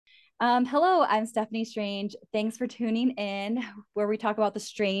Hello, I'm Stephanie Strange. Thanks for tuning in, where we talk about the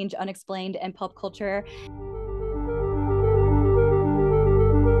strange, unexplained, and pop culture.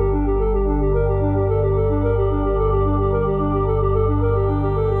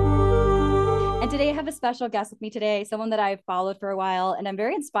 And today I have a special guest with me today, someone that I've followed for a while, and I'm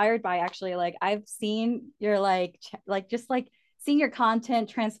very inspired by actually. Like I've seen your just like seeing your content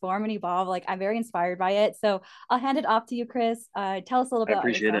transform and evolve. Like I'm very inspired by it. So I'll hand it off to you, Chris. Tell us a little I bit about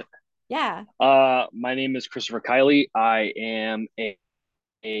appreciate yourself. it. Yeah. My name is Christopher Kiley. I am a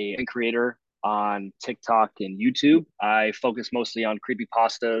creator on TikTok and YouTube. I focus mostly on creepy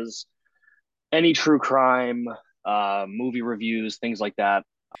pastas, any true crime, movie reviews, things like that.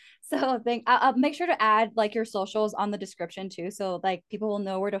 So think I'll make sure to add like your socials on the description too, so like people will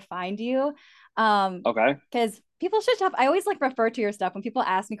know where to find you. Okay. Because people should have. I always like refer to your stuff when people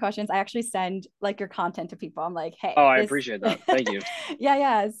ask me questions. I actually send like your content to people. I'm like, Oh, hey, I this. appreciate that. Thank you. Yeah,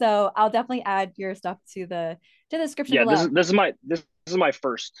 yeah. So I'll definitely add your stuff to the description Yeah, this below. is this is my this is my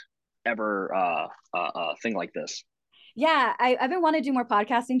first ever thing like this. Yeah, I've been wanting to do more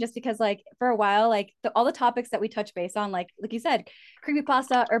podcasting just because like for a while, like all the topics that we touch base on, like you said,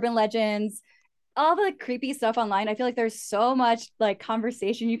 creepypasta, urban legends, all the creepy stuff online. I feel like there's so much like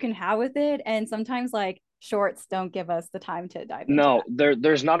conversation you can have with it. And sometimes like shorts don't give us the time to dive into No, that.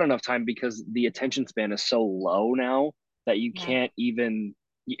 there's not enough time because the attention span is so low now that you Yeah. can't even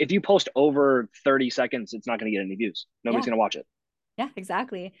if you post over 30 seconds, it's not going to get any views. Nobody's Yeah. going to watch it. Yeah,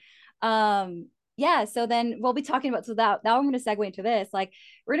 exactly. Yeah, so then we'll be talking about, so that now I'm going to segue into this. Like,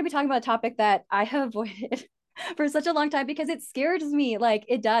 we're going to be talking about a topic that I have avoided for such a long time because it scares me. Like,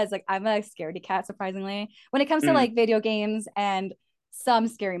 it does. Like, I'm a scaredy cat, surprisingly, when it comes to Mhm. like video games and some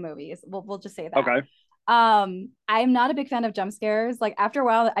scary movies. We'll just say that. Okay. I'm not a big fan of jump scares. Like, after a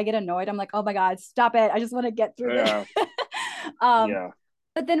while, I get annoyed. I'm like, oh my God, stop it. I just want to get through this. Yeah. um, Yeah.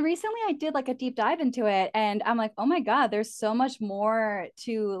 but then recently I did like a deep dive into it and I'm like, oh my God, there's so much more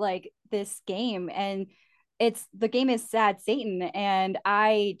to like this game. And the game is Sad Satan. And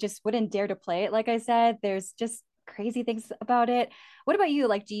I just wouldn't dare to play it. Like I said, there's just crazy things about it. What about you?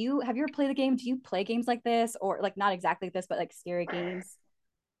 Like, have you ever played the game? Do you play games like this or like not exactly this, but like scary games?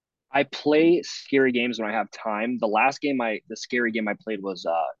 I play scary games when I have time. The scary game I played was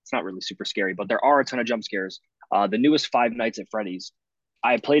it's not really super scary, but there are a ton of jump scares. The newest Five Nights at Freddy's.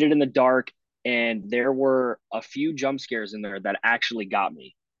 I played it in the dark and there were a few jump scares in there that actually got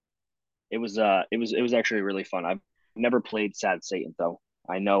me. It was actually really fun. I've never played Sad Satan though.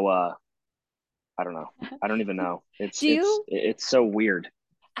 I know I don't know. I don't even know. Do you It's so weird.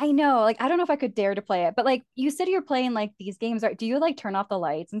 I know, like I don't know if I could dare to play it, but like you said you're playing like these games, right? Do you like turn off the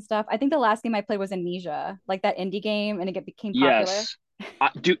lights and stuff? I think the last game I played was Amnesia, like that indie game, and it became popular. Yes.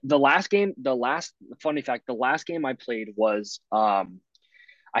 Dude, the last funny fact, the last game I played was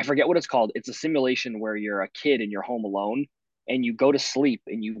I forget what it's called. It's a simulation where you're a kid and you're home alone and you go to sleep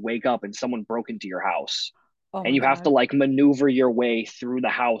and you wake up and someone broke into your house. Oh And my you have to God. like maneuver your way through the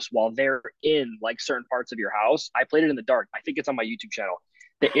house while they're in like certain parts of your house. I played it in the dark. I think it's on my YouTube channel.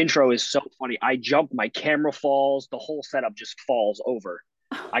 The intro is so funny. I jump, my camera falls, the whole setup just falls over.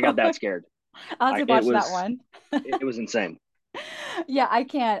 I got that scared. I'll have I to it watch that was one. it was insane. Yeah, I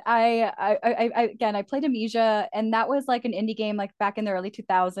can't. Again, I played Amnesia, and that was like an indie game, like back in the early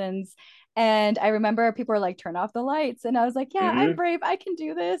 2000s. And I remember people were like, "Turn off the lights," and I was like, "Yeah, I'm Hmm. brave. I can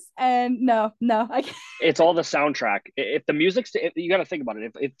do this." And no, no, I can't. It's all the soundtrack. If the music's, if, you got to think about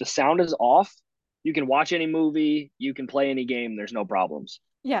it. If the sound is off, you can watch any movie, you can play any game. There's no problems.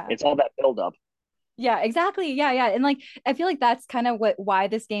 Yeah, It's all that build up. yeah, exactly. Yeah, yeah. And like I feel like that's kind of why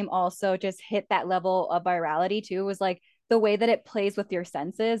this game also just hit that level of virality too, was like the way that it plays with your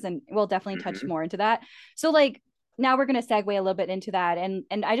senses. And we'll definitely touch Hmm. more into that. So like now we're gonna segue a little bit into that. And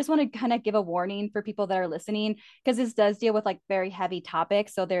I just want to kind of give a warning for people that are listening, because this does deal with like very heavy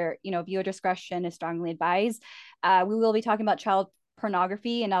topics. So there, viewer discretion is strongly advised. We will be talking about child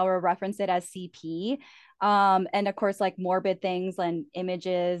pornography and I'll reference it as CP, and of course like morbid things and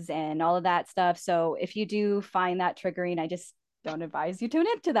images and all of that stuff. So if you do find that triggering, I just don't advise you tune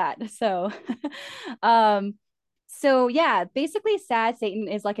into that. So um so yeah, basically Sad Satan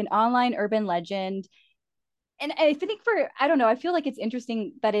is like an online urban legend. And I think I don't know, I feel like it's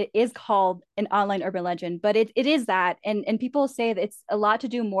interesting that it is called an online urban legend, but it is that. And people say that it's a lot to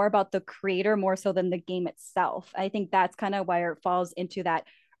do more about the creator more so than the game itself. I think that's kind of why it falls into that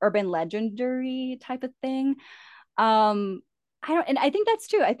urban legendary type of thing. And I think that's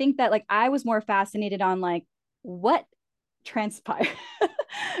true. I think that like I was more fascinated on like what transpired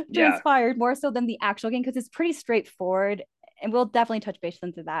Yeah. transpired more so than the actual game, because it's pretty straightforward, and we'll definitely touch base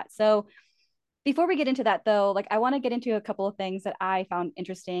into that. So before we get into that though, like I want to get into a couple of things that I found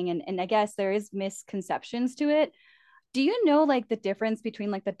interesting, and I guess there is misconceptions to it. Do you know like the difference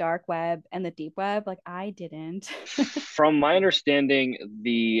between like the dark web and the deep web? Like I didn't. From my understanding,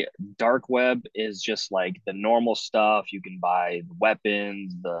 the dark web is just like the normal stuff. You can buy the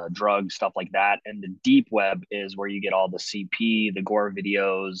weapons, the drugs, stuff like that. And the deep web is where you get all the CP, the gore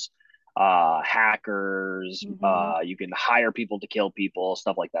videos, hackers. Mhm. You can hire people to kill people,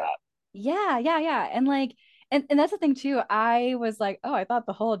 stuff like that. Yeah, yeah, yeah. And like, and that's the thing too. I was like, oh, I thought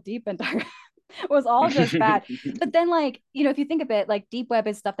the whole deep and dark was all just bad. But then like, if you think of it, like deep web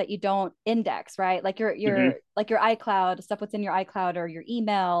is stuff that you don't index, right? Like Hmm. your iCloud, stuff what's in your iCloud or your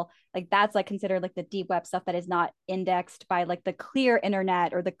email, like that's like considered like the deep web stuff that is not indexed by like the clear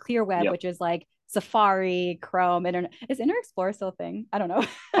internet or the clear web, Yep. which is like Safari, Chrome, internet. Is Internet Explorer still a thing? I don't know.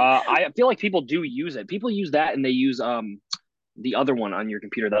 I feel like people do use it. People use that, and they use the other one on your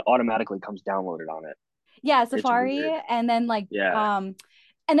computer that automatically comes downloaded on it. Yeah, It's Safari, weird. and then like Yeah. and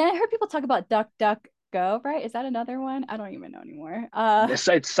then I heard people talk about DuckDuckGo, right? Is that another one? I don't even know anymore.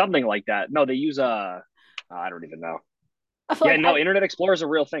 It's something like that. No, they use I don't even know. Yeah, Like no, I Internet Explorer is a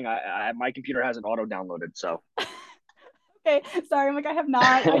real thing. My computer has it auto downloaded, so okay, sorry, I'm like I have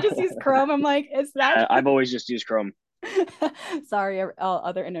not. I just use Chrome. I'm like, is that I've always just used Chrome. sorry, all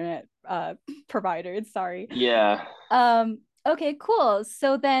other internet providers, sorry. Yeah, Okay, cool.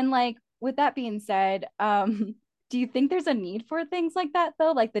 So then like with that being said, do you think there's a need for things like that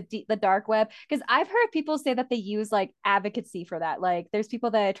though, like the dark web? Because I've heard people say that they use like advocacy for that. Like there's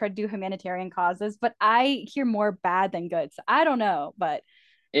people that try to do humanitarian causes, but I hear more bad than good. So I don't know, but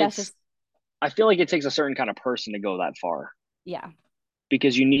that's it's. just I feel like it takes a certain kind of person to go that far yeah.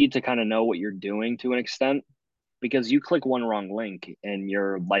 because you need to kind of know what you're doing to an extent. Because you click one wrong link and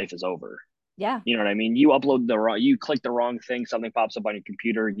your life is over. Yeah. You know what I mean? You click the wrong thing, something pops up on your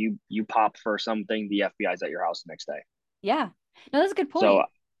computer, you pop for something, the FBI's at your house the next day. Yeah. No, that's a good So point.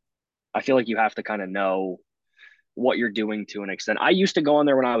 I feel like you have to kind of know what you're doing to an extent. I used to go on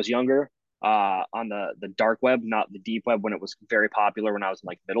there when I was younger, on the dark web, not the deep web, when it was very popular when I was in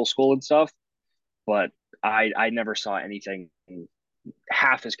like middle school and stuff. But I never saw anything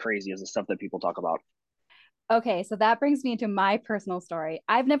half as crazy as the stuff that people talk about. Okay, so that brings me into my personal story.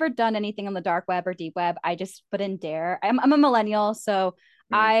 I've never done anything on the dark web or deep web. I just put in Dare. I'm a millennial, so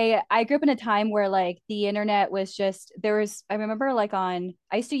Mm, I grew up in a time where like the internet was just there was I remember like on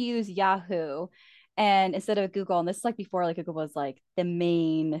I used to use Yahoo and instead of Google, and this is like before like Google was like the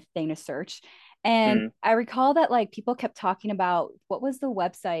main thing to search. And mm, I recall that like people kept talking about what was the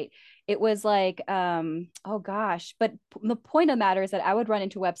website? It was like oh gosh, but the point of the matter is that I would run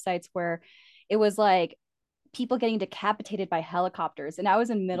into websites where it was like people getting decapitated by helicopters. And I was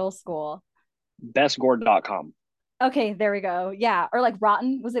in middle school. bestgore.com. Okay, there we go. Yeah. Or like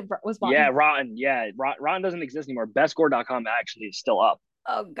Rotten. Was Yeah, Rotten? Rotten. Yeah, Rotten doesn't exist anymore. Bestgore.com actually is still up.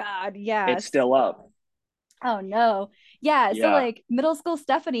 Oh God. It's Yes. still up. Oh no. Yeah. So Yeah. like middle school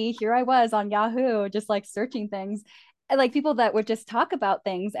Stephanie, here I was on Yahoo, just like searching things. And like people that would just talk about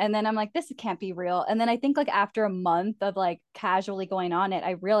things. And then I'm like, this can't be real. And then I think like after a month of like casually going on it,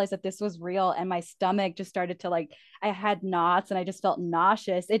 I realized that this was real. And my stomach just started to like, I had knots and I just felt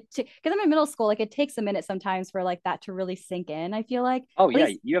nauseous. Because I'm in middle school, like it takes a minute sometimes for like that to really sink in. I feel like, Oh at yeah,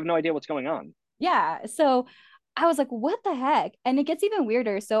 least, you have no idea what's going on. yeah. So I was like, what the heck? And it gets even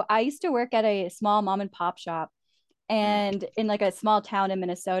weirder. So I used to work at a small mom and pop shop Mm, and in like a small town in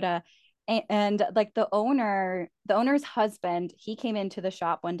Minnesota. And like the owner's husband, he came into the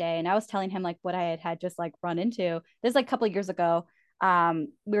shop one day and I was telling him like what I had just like run into. This is like a couple of years ago.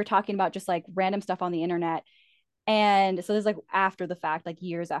 We were talking about just like random stuff on the internet. And so this is like after the fact, like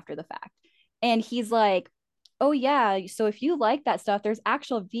years after the fact. And he's like, oh yeah, so if you like that stuff, there's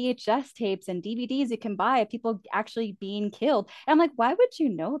actual VHS tapes and DVDs you can buy of people actually being killed. And I'm like, why would you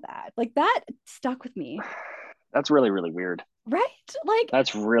know that? Like that stuck with me, that's really really weird. right? Like,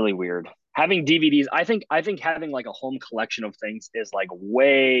 That's really weird. Having DVDs, I think having like a home collection of things is like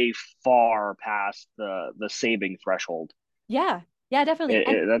way far past the saving threshold. yeah, yeah, definitely.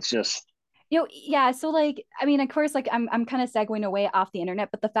 And That's just yeah, so like, I mean, of course, like I'm kind of segueing away off the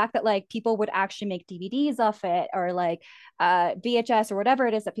internet, but the fact that like people would actually make DVDs off it or like VHS or whatever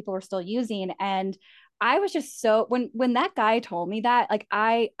it is that people were still using. And I was just so when that guy told me that, like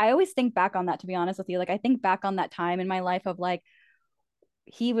I always think back on that, to be honest with you. Like I think back on that time in my life of like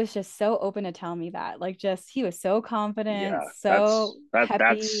he was just so open to tell me that. Like just he was so confident, yeah. so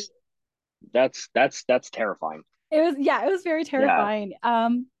peppy. That's terrifying. It was yeah, it was very Yeah. terrifying.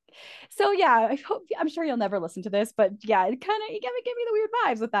 So yeah, I'm sure you'll never listen to this, but yeah, it kind of it gave me the weird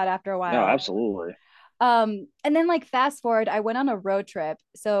vibes with that after a No, while. absolutely. And then like fast forward, I went on a road trip.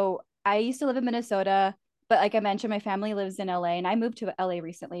 So I used to live in Minnesota, but like I mentioned, my family lives in LA and I moved to LA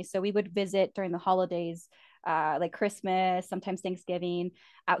recently. So we would visit during the holidays, like Christmas, sometimes Thanksgiving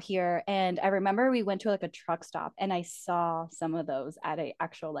out here. And I remember we went to like a truck stop and I saw some of those at a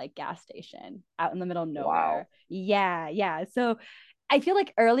actual like gas station out in the middle of Wow. nowhere. Yeah, yeah. So I feel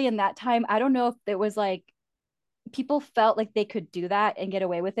like early in that time, I don't know if it was like people felt like they could do that and get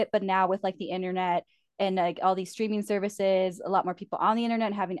away with it, but now with like the internet and like all these streaming services, a lot more people on the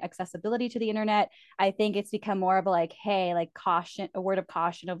internet having accessibility to the internet, I think it's become more of a like, hey, like caution, a word of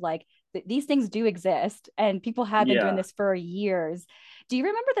caution of like these things do exist and people have been doing Yeah. this for years. Do you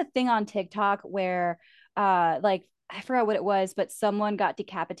remember the thing on TikTok where like I forgot what it was, but someone got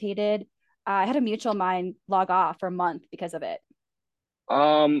decapitated? I had a mutual mind log off for a month because of it.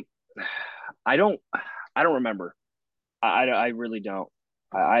 Um, I don't, I don't remember. I really don't.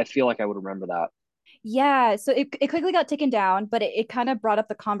 I feel like I would remember that. Yeah, so it quickly got taken down, but it kind of brought up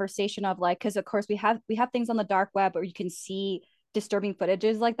the conversation of like, because of course we have things on the dark web where you can see disturbing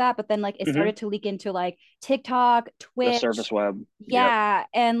footages like that, but then like it Hmm. started to leak into like TikTok, The surface Twitch, web. Yep. yeah,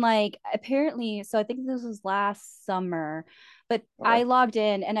 and like apparently, so I think this was last summer, but Okay. I logged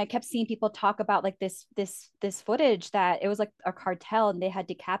in and I kept seeing people talk about like this footage that it was like a cartel and they had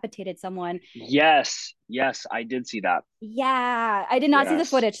decapitated someone. Yes. Yes, I did see that. Yeah, I did not see the Yes.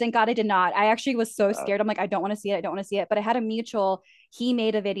 footage. Thank God I did not. I actually was so Uh, scared. I'm like, I don't want to see it. I don't want to see it. But I had a mutual. He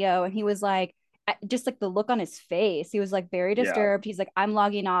made a video and he was like, just like the look on his face, he was like very yeah. disturbed. He's like, I'm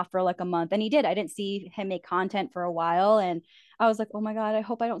logging off for like a month. And he did. I didn't see him make content for a while. And I was like, oh my God, I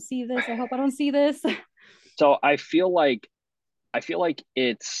hope I don't see this. I hope I don't see this. So I feel like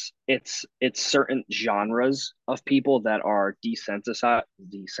it's certain genres of people that are desensitized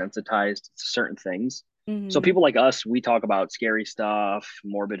to certain things. So Hmm. people like us, we talk about scary stuff,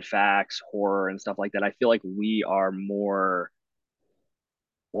 morbid facts, horror and stuff like that. I feel like we are more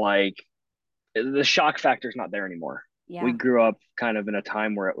like the shock factor is not there anymore. We Yeah. grew up kind of in a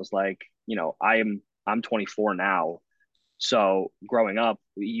time where it was like, I'm 24 now. So growing up,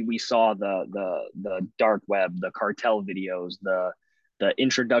 we saw the dark web, the cartel videos, the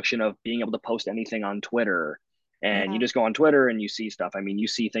introduction of being able to post anything on Twitter. And you Yeah. just go on Twitter and you see stuff. I mean, you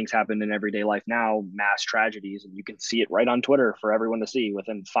see things happen in everyday life now, mass tragedies, and you can see it right on Twitter for everyone to see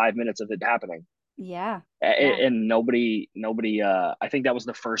within 5 minutes of it happening. Yeah. Yeah. And nobody, I think that was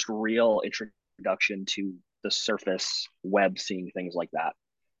the first real introduction to the surface web, seeing things like that.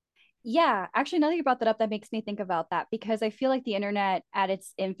 Yeah, actually, now that you brought that up, that makes me think about that because I feel like the internet at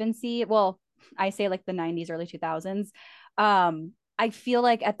its infancy, well, I say like the 90s, early 2000s, I feel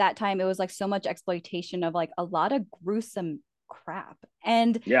like at that time it was like so much exploitation of like a lot of gruesome crap.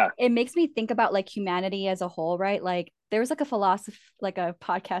 And Yeah. it makes me think about like humanity as a whole, right? Like there was like a philosophy, like a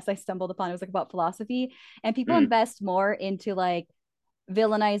podcast I stumbled upon. It was like about philosophy, and people Mm. invest more into like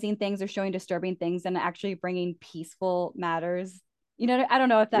villainizing things or showing disturbing things and actually bringing peaceful matters. You know, I don't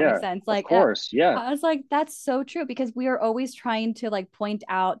know if that makes Yeah. sense. Of Like, course. Yeah. I was like, that's so true because we are always trying to like point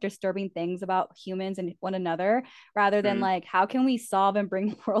out disturbing things about humans and one another rather than Mm. like, how can we solve and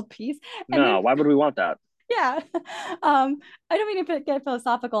bring world peace? And then, No, why would we want that? yeah, um, I don't mean to get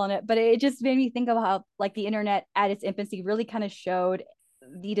philosophical on it, but it just made me think of how like the internet at its infancy really kind of showed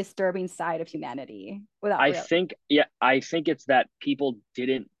the disturbing side of humanity without real. I think it's that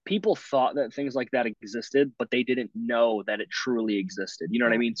people thought that things like that existed, but they didn't know that it truly existed. You know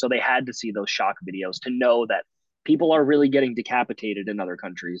what I Yeah. mean? So they had to see those shock videos to know that people are really getting decapitated in other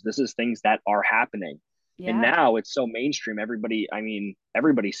countries. This is things that are happening. And Yeah. now it's so mainstream. Everybody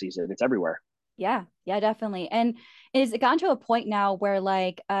sees it. It's everywhere. Yeah, yeah, definitely. And it's gotten to a point now where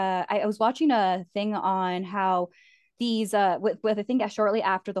like I was watching a thing on how these with I think shortly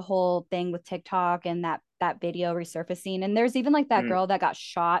after the whole thing with TikTok and that video resurfacing, and there's even like that Mm. girl that got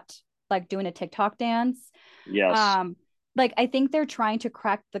shot like doing a TikTok dance. Yes. Um, like I think they're trying to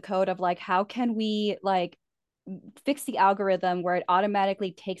crack the code of like how can we like fix the algorithm where it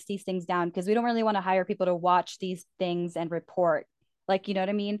automatically takes these things down because we don't really want to hire people to watch these things and report. Like, you know what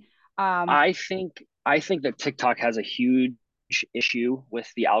I mean? Um, I think that TikTok has a huge issue with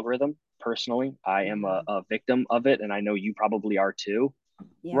the algorithm. Personally, I am yeah. a victim of it, and I know you probably are too.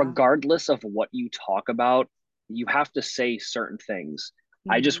 Yeah. Regardless of what you talk about, you have to say certain things.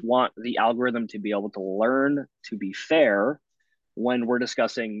 I just Mhm. want the algorithm to be able to learn to be fair when we're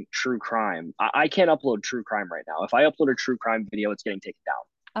discussing true crime. I can't upload true crime right now. If I upload a true crime video, it's getting taken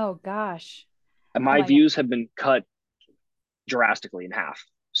down. Oh gosh. And Oh my my God. views have been cut drastically in half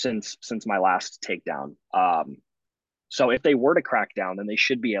since my last takedown. So if they were to crack down, then they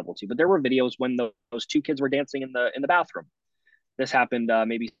should be able to. But there were videos when those two kids were dancing in the bathroom. This happened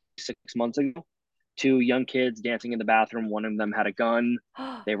maybe 6 months ago. two young kids dancing in the bathroom. One of them had a gun.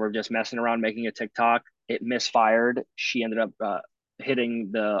 They were just messing around making a TikTok. It misfired. She ended up hitting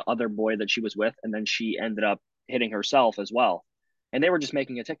the other boy that she was with, and then she ended up hitting herself as well. And they were just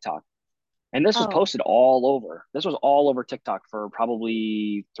making a TikTok. And this was Oh, posted all over. This was all over TikTok for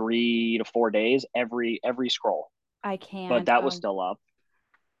probably 3 to 4 days, every scroll. I But can't. that was still up.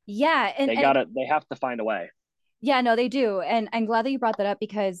 Yeah, and They have to find a way. yeah, no, they do. And I'm glad that you brought that up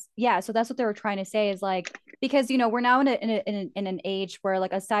because yeah, so that's what they were trying to say is like because we're now in an age where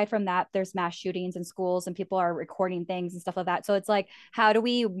like aside from that there's mass shootings in schools and people are recording things and stuff like that. So it's like how do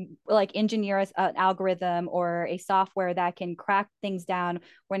we like engineer an algorithm or a software that can crack things down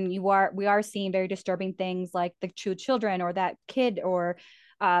when we are seeing very disturbing things like the two children or that kid or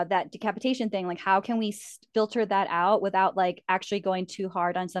that decapitation thing, like how can we filter that out without like actually going too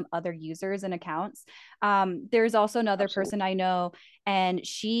hard on some other users and accounts. There's also another Absolutely. person I know, and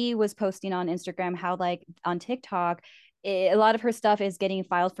she was posting on Instagram how, like, on TikTok, a lot of her stuff is getting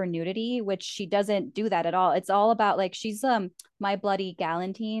filed for nudity, which she doesn't do that at all. It's all about like she's My Bloody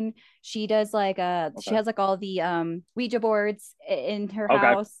Galantine. She does like she Okay. has like all the Ouija boards in her Okay.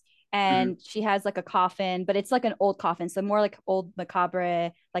 house. Hmm. And she has like a coffin, but it's like an old coffin, so more like old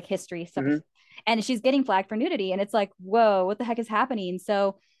macabre, like history stuff. Hmm. And she's getting flagged for nudity, and it's like, whoa, what the heck is happening?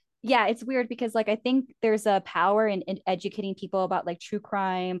 So yeah, it's weird because like I think there's a power in educating people about like true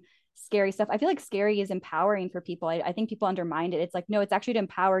crime, scary stuff. I feel like scary is empowering for people. I think people undermine it. It's like, no, it's actually to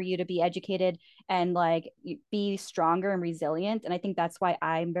empower you to be educated and like be stronger and resilient. And I think that's why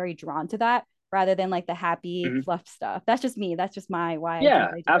I'm very drawn to that rather than like the happy Hmm. fluff stuff. That's just me. That's just my why I do Yeah,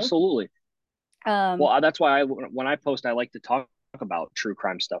 what I do. absolutely. Um, Well, that's why when I post, I like to talk about true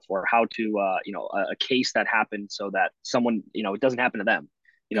crime stuff or how to, a case that happened so that someone, it doesn't happen to them.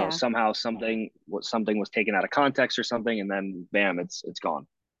 yeah. Somehow something was taken out of context or something, and then bam, it's gone.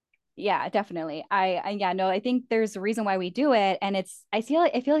 Yeah, definitely. Yeah, no, I think there's a reason why we do it. And I feel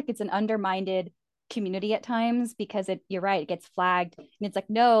like it's an undermined community at times because you're right, it gets flagged. And it's like,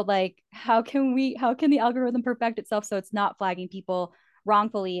 no, like, how can the algorithm perfect itself so it's not flagging people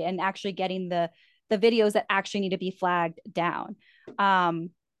wrongfully and actually getting the videos that actually need to be flagged down. Um,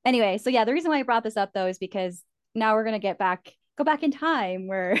 anyway, so yeah, the reason why I brought this up though is because now we're gonna go back in time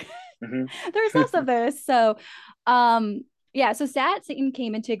where Hmm. there's less of this. So, yeah, so Sat Satan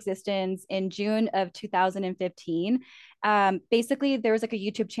came into existence in June of 2015. Basically, there was like a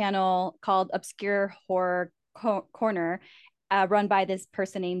YouTube channel called Obscure Horror Corner, run by this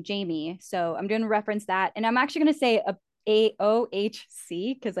person named Jamie. So I'm going to reference that, and I'm actually going to say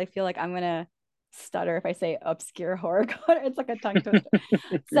AOHC because I feel like I'm going to stutter if I say Obscure Horror Corner. It's like a tongue twister.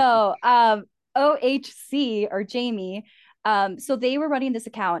 So, OHC or Jamie, so they were running this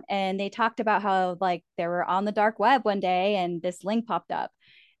account and they talked about how like they were on the dark web one day and this link popped up.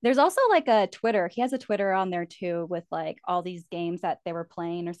 There's also like a Twitter. He has a Twitter on there too with like all these games that they were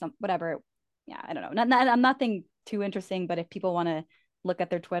playing or some whatever. Yeah, I don't know. I'm nothing too interesting, but if people want to look at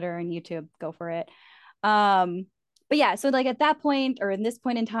their Twitter and YouTube, go for it. Um, but yeah, so like at that point or in this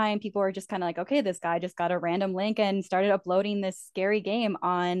point in time, people were just kind of like, okay, this guy just got a random link and started uploading this scary game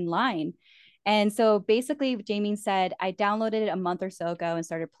online. And so basically, Jamie said, I downloaded it a month or so ago and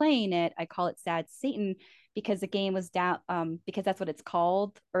started playing it. I call it Sad Satan because the game was down, because that's what it's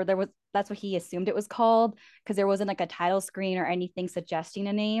called, or that's what he assumed it was called, because there wasn't like a title screen or anything suggesting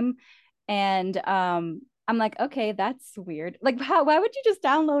a name. And I'm like, okay, that's weird. Like, why would you just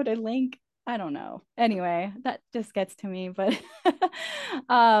download a link? I don't know. Anyway, that just gets to me, but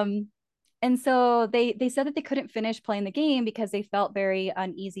um, and so they said that they couldn't finish playing the game because they felt very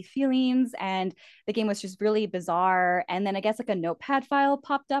uneasy feelings and the game was just really bizarre. And then I guess like a notepad file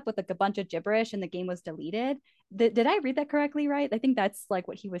popped up with like a bunch of gibberish and the game was deleted. Did I read that correctly, right? I think that's like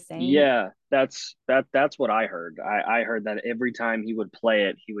what he was saying. Yeah, that's what I heard. I heard that every time he would play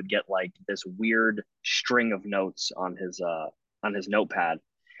it, he would get like this weird string of notes on his notepad,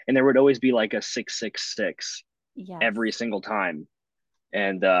 and there would always be like a 666 Yes. every single time.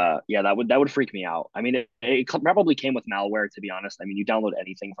 And yeah, that would freak me out. I mean, it probably came with malware, to be honest. I mean, you download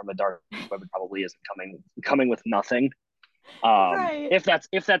anything from the dark web, it probably isn't coming with nothing. Right. If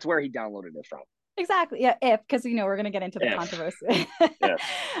that's where he downloaded it from. Exactly. Yeah, if because we're gonna get into the If controversy. if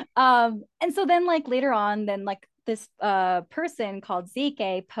And so then like later on, then like this person called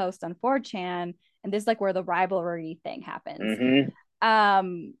ZK post on 4chan, and this is like where the rivalry thing happens. hmm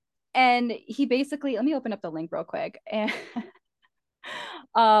Um, and he basically let me open up the link real quick. And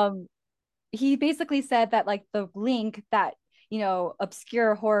um he basically said that like the link that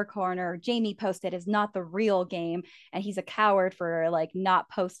obscure horror corner Jamie posted is not the real game, and he's a coward for like not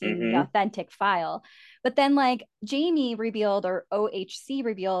posting the Mm-hmm. authentic file. But then like Jamie revealed, or OHC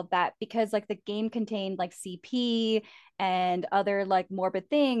revealed, that because like the game contained like CP and other like morbid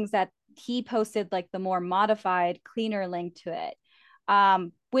things, that he posted like the more modified, cleaner link to it.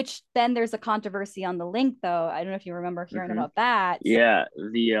 Which then there's a controversy on the link, though. I don't know if you remember hearing Mm-hmm. about that. Yeah,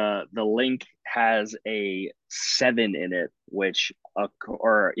 the link has a 7 in it, which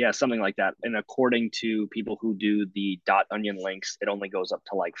or yeah, something like that. And according to people who do the dot onion links, it only goes up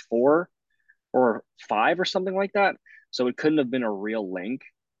to like 4 or 5 or something like that. So it couldn't have been a real link.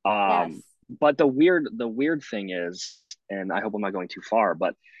 Yes. But the weird thing is, and I hope I'm not going too far,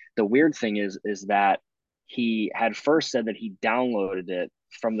 but the weird thing is that he had first said that he downloaded it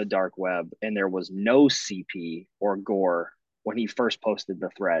from the dark web and there was no CP or gore when he first posted the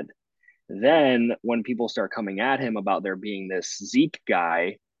thread. Then when people start coming at him about there being this Zeke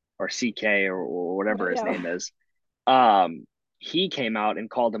guy or CK or whatever his Yeah. name is, um, he came out and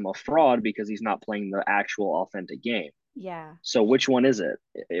called him a fraud because he's not playing the actual authentic game. Yeah. So which one is it?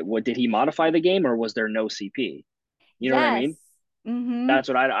 What did he modify the game or was there no CP? You know what I Yes. mean? Mm-hmm. That's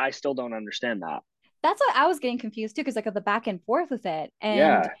what I still don't understand that. That's what I was getting confused too, because like of the back and forth with it. And,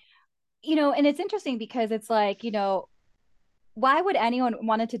 Yeah, and it's interesting because it's like, why would anyone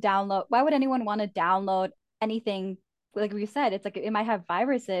want to download anything? Like we said, it's like it might have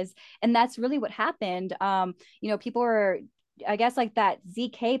viruses, and that's really what happened. People were, I guess, like that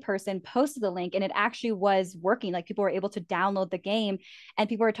ZK person posted the link and it actually was working. Like people were able to download the game, and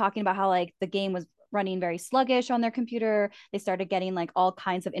people were talking about how like the game was running very sluggish on their computer. They started getting like all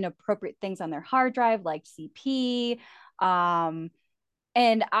kinds of inappropriate things on their hard drive, like CP. Um,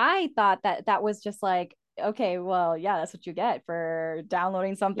 and I thought that that was just like, okay, well, yeah, that's what you get for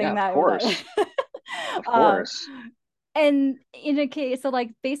downloading yeah, something of that course, of um course. and in a case, so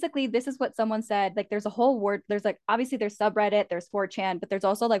like basically this is what someone said. Like there's a whole word, there's like obviously there's subreddit, there's 4chan, but there's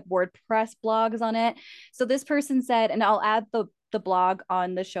also like WordPress blogs on it. So this person said, and I'll add the blog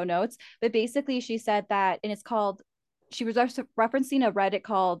on the show notes, but basically she said that, and it's called, she was referencing a Reddit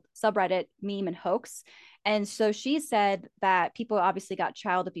called subreddit meme and hoax. And so she said that people obviously got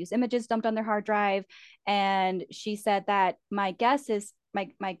child abuse images dumped on their hard drive. And she said that my guess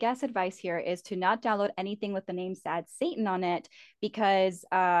advice here is to not download anything with the name Sad Satan on it, because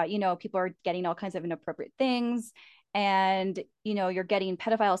people are getting all kinds of inappropriate things, and you're getting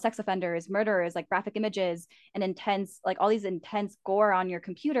pedophile, sex offenders, murderers, like graphic images and intense, like all these intense gore on your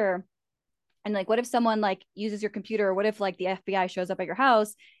computer. And like what if someone like uses your computer, or what if like the FBI shows up at your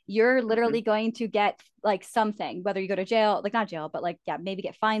house? You're Hmm. literally going to get like something, whether you go to jail, like not jail, but like yeah, maybe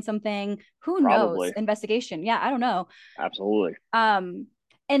get fined something, who knows, Probably, investigation, yeah, I don't know. absolutely. um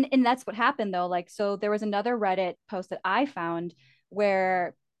and that's what happened though. Like so there was another Reddit post that I found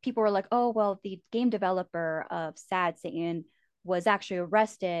where people were like, oh well, the game developer of Sad Satan was actually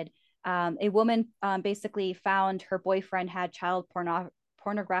arrested. A woman basically found her boyfriend had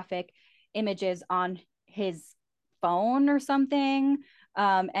pornographic images on his phone or something,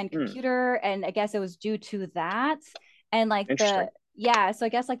 and Hmm. computer, and I guess it was due to that. And like Interesting. so I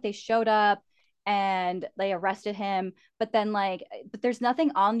guess like they showed up and they arrested him, but then like but there's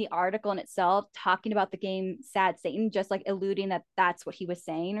nothing on the article in itself talking about the game Sad Satan, just like alluding that that's what he was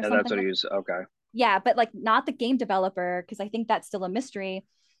saying or Yeah, that's something what like. he was. Okay. Yeah, but like not the game developer, because I think that's still a mystery.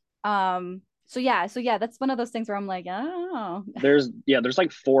 So yeah, that's one of those things where I'm like, I don't know. There's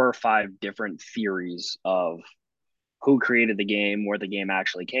like 4 or 5 different theories of who created the game, where the game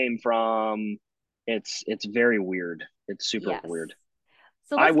actually came from. It's very weird. It's super Yes. weird.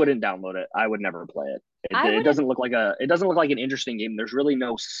 So I let's get wouldn't download it. I would never play it. I It wouldn't. doesn't look like an interesting game. There's really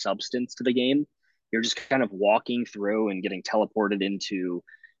no substance to the game. You're just kind of walking through and getting teleported into,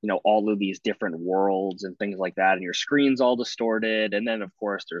 all of these different worlds and things like that, and your screen's all distorted. And then of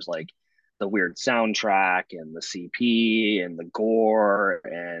course there's like the weird soundtrack and the CP and the gore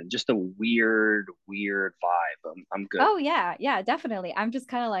and just a weird vibe. I'm good. Oh yeah, yeah, definitely. I'm just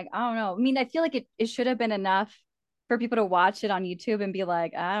kind of like, I don't know. I mean, I feel like it should have been enough for people to watch it on YouTube and be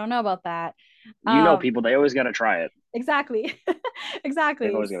like, I don't know about that. Um, People, they always got to try it. exactly. They've Exactly.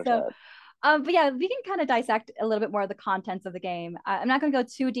 always got to So try it. but yeah, we can kind of dissect a little bit more of the contents of the game. I'm not going to go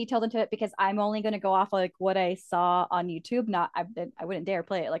too detailed into it because I'm only going to go off like what I saw on YouTube. Not I wouldn't dare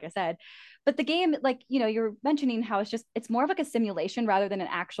play it, like I said. But the game, like you're mentioning how it's more of like a simulation rather than an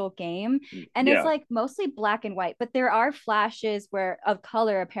actual game, and it's Yeah. like mostly black and white. But there are flashes where of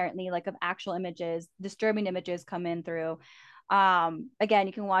color, apparently, like of actual images, disturbing images come in through. Again,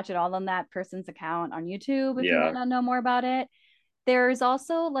 you can watch it all on that person's account on YouTube if you Yeah. want to know more about it. There's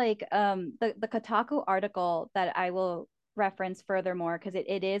also like the Kotaku article that I will reference furthermore because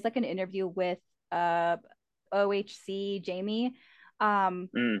it is like an interview with uh OHC Jamie.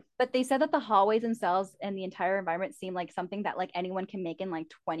 Mm, But they said that the hallways themselves and the entire environment seem like something that like anyone can make in like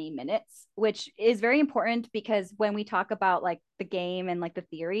 20 minutes, which is very important because when we talk about like the game and like the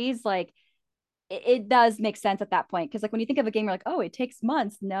theories, like it does make sense at that point. Because like when you think of a game, you're like, oh, it takes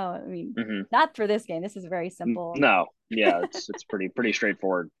months. No, I mean, hmm. not for this game. This is very simple, No, yeah, it's pretty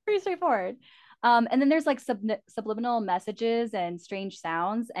straightforward. pretty straightforward. And then there's like subliminal messages and strange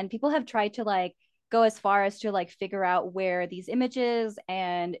sounds, and people have tried to like go as far as to like figure out where these images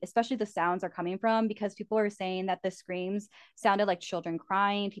and especially the sounds are coming from because people are saying that the screams sounded like children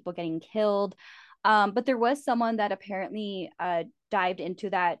crying, people getting killed. But there was someone that apparently dived into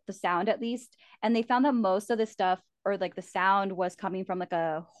that, the sound at least, and they found that most of the stuff or like the sound was coming from like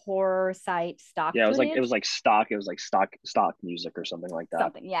a horror site stock Yeah, it was footage, like stock. It was like stock music or something like that.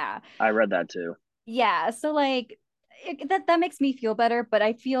 something. Yeah. I read that too. Yeah, so like that makes me feel better, but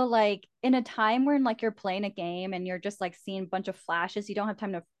I feel like in a time when like you're playing a game and you're just like seeing a bunch of flashes, you don't have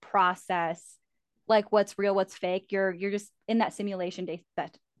time to process like what's real, what's fake. You're just in that simulation day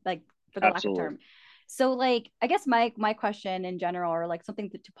that like for the lack of Absolutely. term. So like I guess my question in general or like something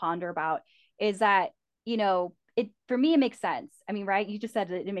to ponder about is that, it for me it makes sense. I mean, right? You just said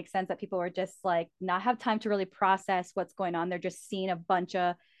it makes sense that people are just like not have time to really process what's going on. They're just seeing a bunch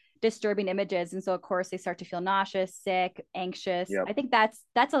of disturbing images, and so of course they start to feel nauseous, sick, anxious. Yep. I think that's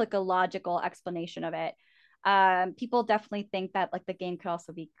like a logical explanation of it. People definitely think that like the game could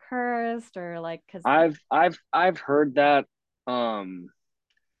also be cursed or like because I've heard that. Um,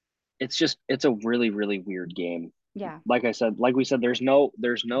 it's a really weird game. yeah, Like we said, there's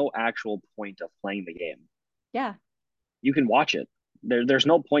no actual point of playing the game. yeah, You can watch it. There's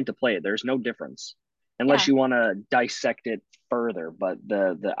no point to play it. There's no difference unless yeah, you want to dissect it further. But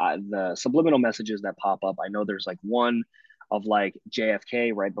the subliminal messages that pop up, I know there's like one of like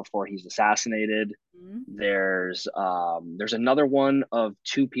JFK right before he's assassinated. mm-hmm. There's another one of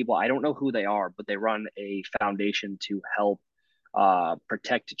two people. I don't know who they are, but they run a foundation to help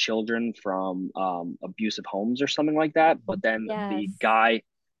protect children from abusive homes or something like that. But then Yes.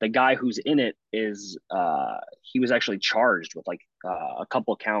 the guy who's in it is he was actually charged with like a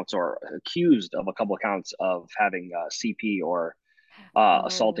couple of counts or accused of a couple of counts of having CP or Oh,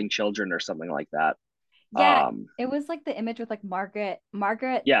 assaulting children or something like that. yeah. Um, It was like the image with like Margaret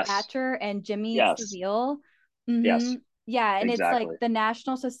yes, Thatcher and Jimmy yes, Savile. Mm-hmm. yes, Yeah, and it's like exactly. the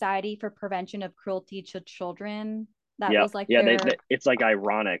National Society for Prevention of Cruelty to Children. That Yep. was like Yeah, their it's like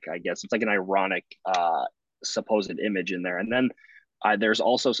ironic, I guess. It's like an ironic supposed image in there. And then there's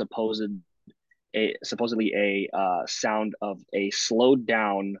also supposedly a sound of a slowed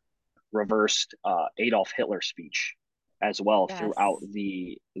down reversed Adolf Hitler speech as well throughout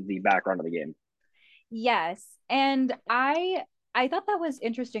yes. the background of the game. Yes. And I thought that was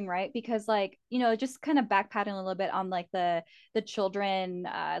interesting, right? Because like, just kind of backpatting a little bit on like the children,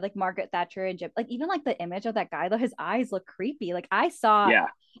 like Margaret Thatcher and Jim, like even like the image of that guy, though his eyes look creepy. Like I saw Yeah,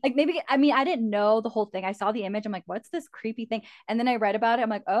 like maybe I mean I didn't know the whole thing. I saw the image, I'm like, what's this creepy thing? And then I read about it, I'm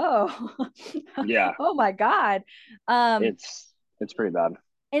like, oh, yeah, oh my God. Um, it's pretty bad.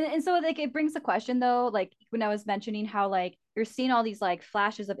 and so like it brings the question though, like when I was mentioning how like you're seeing all these like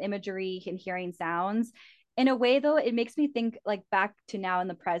flashes of imagery and hearing sounds. In a way though, it makes me think like back to now in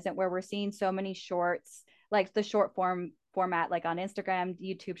the present where we're seeing so many shorts, like the short format, like on Instagram,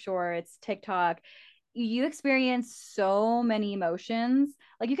 YouTube shorts, TikTok. You experience so many emotions.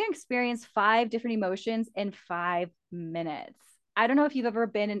 Like you can experience 5 different emotions in 5 minutes. I don't know if you've ever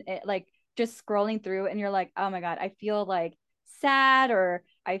been in it, like just scrolling through and you're like, oh my God, I feel like sad or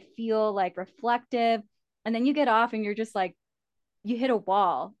I feel like reflective. And then you get off and you're just like, you hit a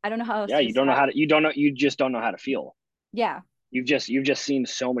wall. I don't know how else Yeah, to describe. you just don't know how to feel. Yeah. You've just seen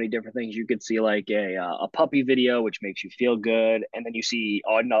so many different things. You could see like a puppy video, which makes you feel good, and then you see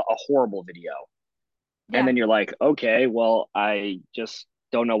no, a horrible video, and Yeah. then you're like, okay, well, I just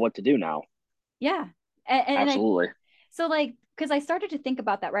don't know what to do now. Yeah. And I, Absolutely. so like, because I started to think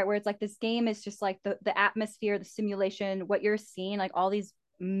about that, right? Where it's like this game is just like the atmosphere, the simulation, what you're seeing, like all these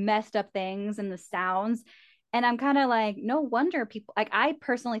messed up things and the sounds. And I'm kind of like, no wonder people like I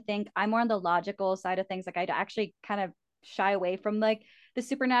personally think I'm more on the logical side of things. Like I actually kind of shy away from like the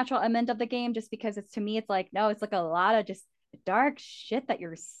supernatural element of the game just because it's to me, it's like, no, it's like a lot of just dark shit that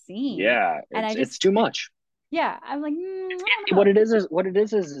you're seeing. Yeah, And I it's just, too much. yeah, I'm like, I don't know. What it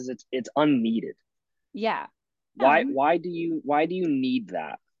is it's unneeded. Yeah. Yeah. Why do you need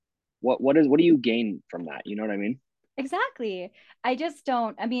that? What do you gain from that? You know what I mean? Exactly. I just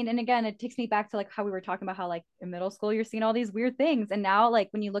don't. I mean, and again, it takes me back to like how we were talking about how like in middle school you're seeing all these weird things, and now like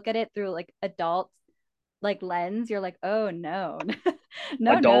when you look at it through like adult like lens, you're like, oh no,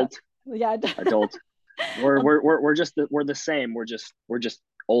 no, no. Adult, Yeah. adult. We're just we're the same. We're just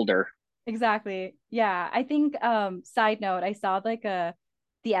older. Exactly. Yeah. I think side note, I saw like a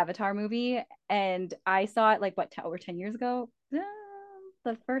the Avatar movie and I saw it like what over 10 years ago.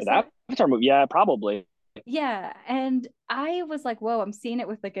 The first The Avatar movie, yeah, probably. yeah. And I was like, whoa, I'm seeing it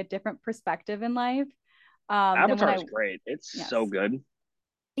with like a different perspective in life. Than when Avatar I is great. It's so yes. good.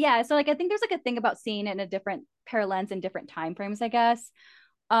 Yeah. So like I think there's like a thing about seeing it in a different pair of lens in different time frames, I guess.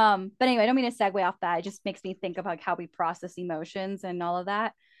 But anyway, I don't mean to segue off that. It just makes me think about how we process emotions and all of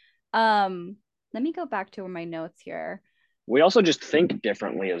that. Um, Let me go back to my notes here. We also just think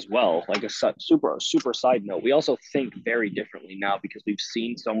differently as well. Like a super side note, we also think very differently now because we've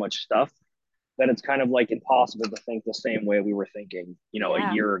seen so much stuff that it's kind of like impossible to think the same way we were thinking, a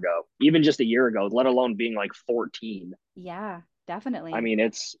Yeah, year ago, even just a year ago, let alone being like 14. yeah, I definitely. mean,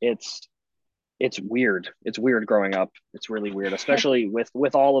 it's weird. It's weird growing up. It's really weird, especially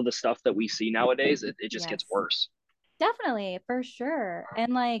with all of the stuff that we see nowadays. It just Yes, gets worse, definitely, for sure.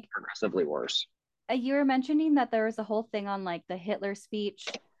 And like progressively worse. you were mentioning that there was a whole thing on like the Hitler speech.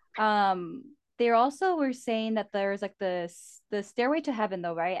 They also were saying that there's like the Stairway to Heaven,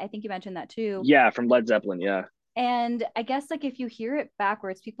 though, right? I think you mentioned that too. Yeah, from Led Zeppelin. Yeah, And I guess like if you hear it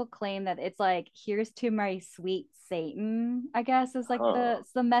backwards, people claim that it's like "Here's to my sweet Satan," I guess is like huh?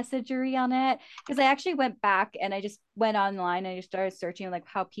 the messagery on it. Because I actually went back and I just went online and I just started searching like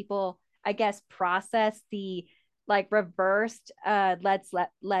how people, I guess, process the like reversed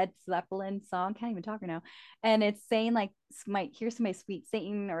Led Zeppelin song. Can't even talk right now. And it's saying like my here's to my sweet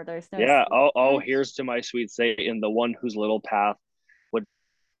Satan, or there's no Yeah. escape. Oh, here's to my sweet Satan, the one whose little path would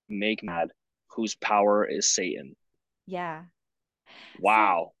make mad, whose power is Satan. Yeah. So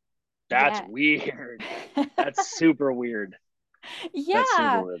Wow, that's yeah. weird. That's super weird. That's super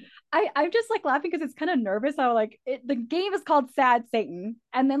Yeah. weird. I'm just like laughing because it's kind of nervous how like the game is called Sad Satan.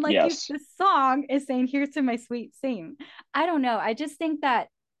 And then like you Yes. the song is saying here's to my sweet Satan. I don't know. I just think that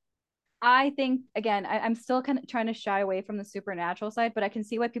I think again, I'm still kind of trying to shy away from the supernatural side, but I can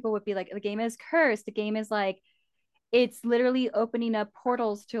see why people would be like, the game is cursed. The game is like it's literally opening up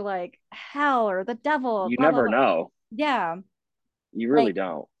portals to like hell or the devil, You blah blah never blah. know. Yeah. You really Like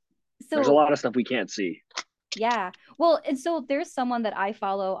don't. There's a so lot of stuff we can't see. yeah. Well, and so there's someone that I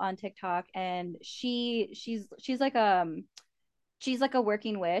follow on TikTok and she's like a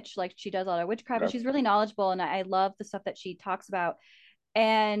working witch. Like she does a lot of witchcraft and Okay. she's really knowledgeable and I love the stuff that she talks about.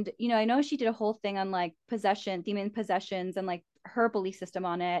 And I know she did a whole thing on like possession, demon possessions and like her belief system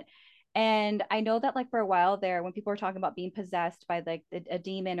on it. And I know that like for a while there, when people were talking about being possessed by like a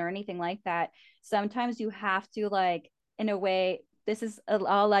demon or anything like that, sometimes you have to like in a way, this is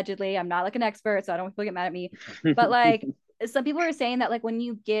allegedly, I'm not like an expert, so I don't want people get mad at me, but like some people are saying that like when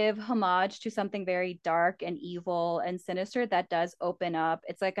you give homage to something very dark and evil and sinister, that does open up.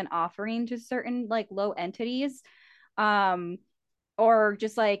 It's like an offering to certain like low entities. Um, or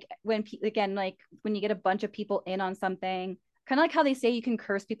just like when again like when you get a bunch of people in on something, kind of like how they say you can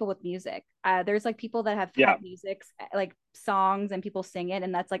curse people with music. There's like people that have Yeah, had music like songs and people sing it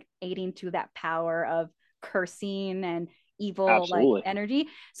and that's like aiding to that power of cursing and evil like absolutely. energy.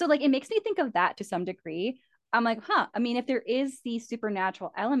 So like it makes me think of that to some degree. I'm like, I mean, if there is the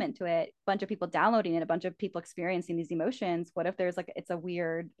supernatural element to it, a bunch of people downloading it, a bunch of people experiencing these emotions, what if there's like it's a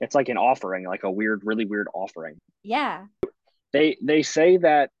weird It's like an offering, like a weird, really weird offering. yeah. They say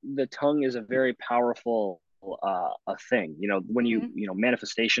that the tongue is a very powerful a thing. When Mm-hmm.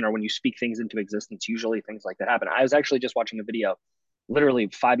 manifestation or when you speak things into existence, usually things like that happen. I was actually just watching a video, literally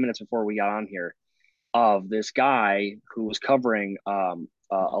 5 minutes before we got on here, of this guy who was covering a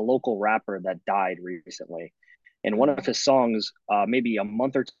local rapper that died recently. And one of Mm-hmm. his songs, maybe a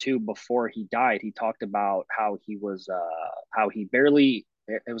month or two before he died, he talked about how he barely,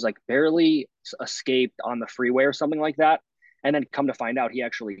 it was like barely escaped on the freeway or something like that. And then come to find out, he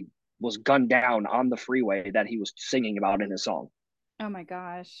actually was gunned down on the freeway that he was singing about in his song. Oh my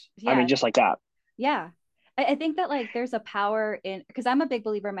gosh. I mean, Yeah. just like that. Yeah. I think that like there's a power in because I'm a big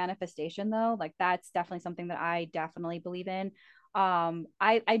believer in manifestation though. Like that's definitely something that I definitely believe in.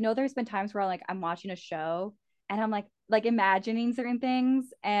 I know there's been times where like I'm watching a show and I'm like imagining certain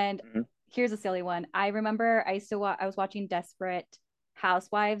things. And Mhm. here's a silly one. I remember I was watching Desperate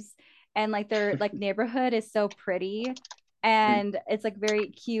Housewives and like their like neighborhood is so pretty and it's like very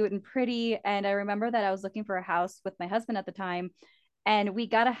cute and pretty. And I remember that I was looking for a house with my husband at the time and we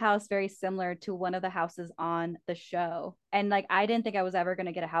got a house very similar to one of the houses on the show. And like I didn't think I was ever going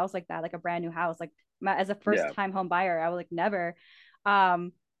to get a house like that, like a brand new house. Like as a first Yeah. time home buyer, I was like never.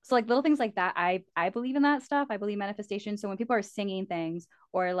 um So like little things like that, I believe in that stuff. I believe manifestation. So when people are singing things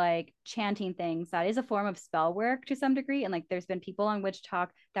or like chanting things, that is a form of spell work to some degree. And like there's been people on Witch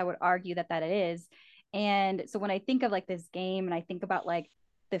Talk that would argue that it is. And so when I think of like this game and I think about like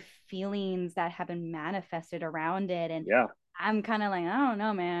the feelings that have been manifested around it, and Yeah. I'm kind of like, I don't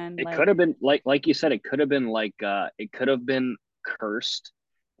know, man. It could Like, have been like you said, it could have been like it could have been cursed,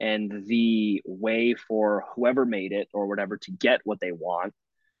 and the way for whoever made it or whatever to get what they want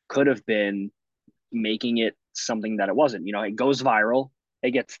could have been making it something that it wasn't. You know, it goes viral,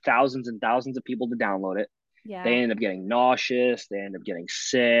 it gets thousands and thousands of people to download it. They yeah, end up getting nauseous, they end up getting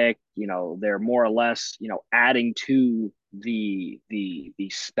sick, you know, they're more or less, you know, adding to the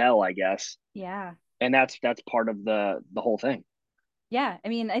spell, I guess. yeah. And that's part of the whole thing. Yeah, I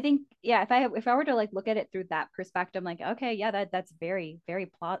mean, I think yeah, if I were to like look at it through that perspective, I'm like, okay, yeah, that's very, very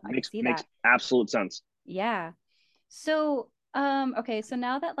plot. I could see Makes that. absolute sense. Yeah. So, okay, so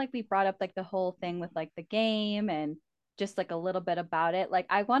now that like we brought up like the whole thing with like the game and just like a little bit about it, like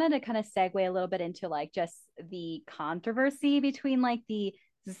I wanted to kind of segue a little bit into like just the controversy between like the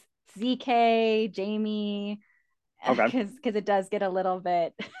ZK, Jamie, Okay. because it does get a little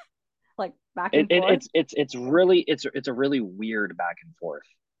bit like back It, and it forth. it's really it's a really weird back and forth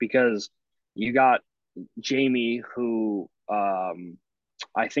because you got Jamie who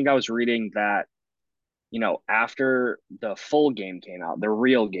I think I was reading that, you know, after the full game came out, the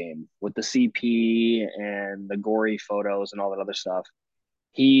real game with the CP and the gory photos and all that other stuff,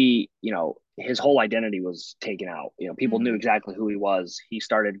 he, you know, his whole identity was taken out. You know, people knew Mm, exactly who he was. He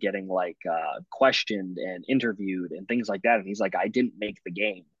started getting like questioned and interviewed and things like that. And he's like, I didn't make the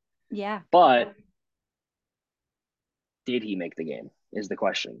game. yeah, But did he make the game? Is the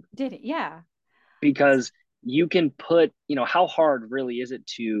question. did it? Yeah. Because you can put, you know, how hard really is it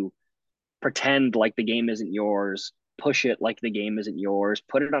to pretend like the game isn't yours, push it like the game isn't yours,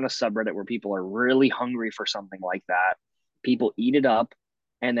 put it on a subreddit where people are really hungry for something like that. People eat it up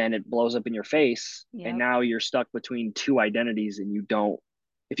and then it blows up in your face. And Yep. now you're stuck between two identities and you don't,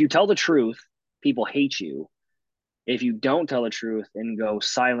 if you tell the truth, people hate you. If you don't tell the truth and go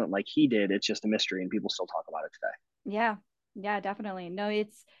silent like he did, it's just a mystery and people still talk about it today. Yeah. Yeah, definitely. No,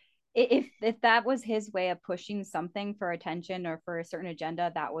 it's if that was his way of pushing something for attention or for a certain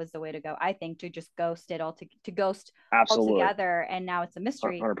agenda, that was the way to go. I think to just ghost it all to ghost Absolutely. altogether, and now it's a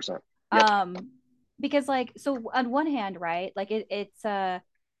mystery. 100%. Yep. Um, because like so on one hand, right? Like it's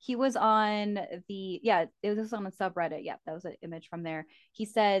he was on the yeah, it was on a subreddit. Yeah, that was an image from there. He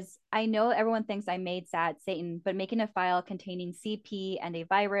says, I know everyone thinks I made sad Satan, but making a file containing CP and a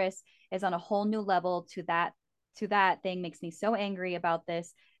virus is on a whole new level to that thing makes me so angry about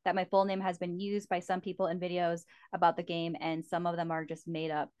this that my full name has been used by some people in videos about the game, and some of them are just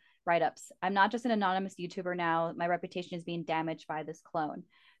made up write ups. I'm not just an anonymous YouTuber now. My reputation is being damaged by this clone.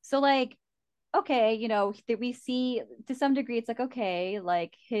 So, like, okay, you know, we see to some degree, it's like, okay,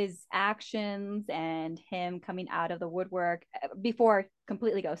 like his actions and him coming out of the woodwork before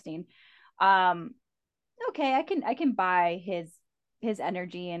completely ghosting. Um, okay, I can buy his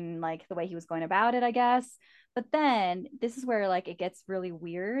energy and like the way he was going about it, I guess. But then this is where like it gets really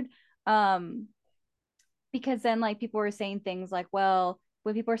weird. Um, because then like people were saying things like, well,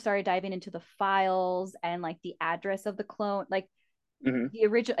 when people started diving into the files and like the address of the clone, like Mm-hmm. the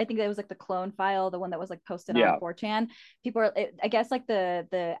original, I think that was like the clone file, the one that was like posted on Yeah. 4chan. People are, I guess like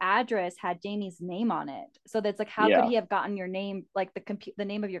the address had Jamie's name on it. So that's like, how could Yeah. he have gotten your name, like the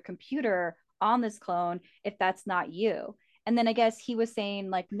name of your computer on this clone if that's not you? And then I guess he was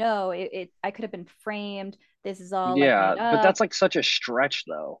saying like, no, I could have been framed. This is all like Yeah. made But that's up. like such a stretch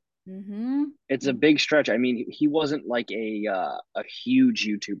though. Mm-hmm. It's a Mm-hmm. big stretch. I mean, he wasn't like a huge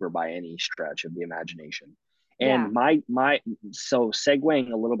YouTuber by any stretch of the imagination. Yeah. And my so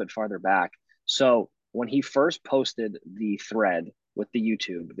segueing a little bit farther back. So when he first posted the thread with the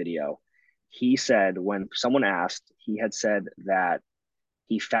YouTube video, he said when someone asked, he had said that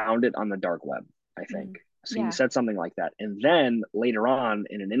he found it on the dark web, I think. Mm-hmm. So he Yeah. said something like that. And then later on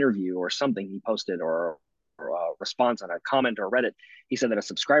in an interview or something he posted or a response on a comment or Reddit, he said that a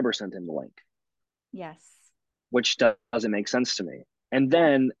subscriber sent him the link, Yes. which doesn't make sense to me. And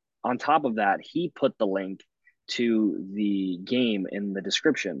then on top of that, he put the link to the game in the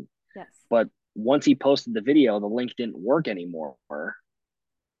description. Yes. But once he posted the video, the link didn't work anymore.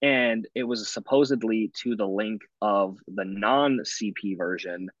 And it was supposedly to the link of the non CP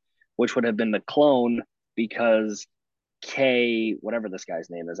version, which would have been the clone because K, whatever this guy's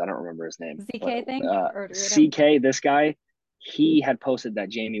name is, I don't remember his name, but ZK, I think, or whatever. CK, this guy, he had posted that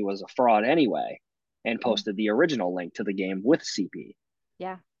Jamie was a fraud anyway and Mm-hmm. posted the original link to the game with CP.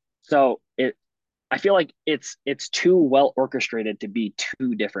 Yeah. So it I feel like it's too well orchestrated to be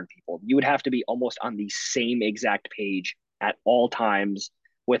two different people. You would have to be almost on the same exact page at all times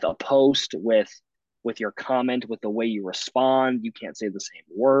with a post, with your comment, with the way you respond. You can't say the same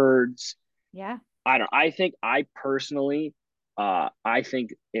words. Yeah. I don't. I think I personally, I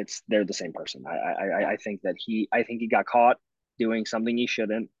think it's they're the same person. I think that I think he got caught doing something he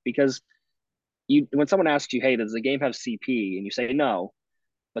shouldn't because you when someone asks you, hey, does the game have CP, and you say no,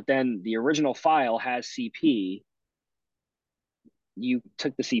 but then the original file has CP, you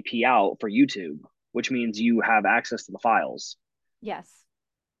took the CP out for YouTube, which means you have access to the files. Yes.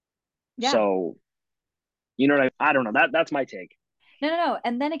 Yeah. So you know what I don't know. That's my take. No, no, no.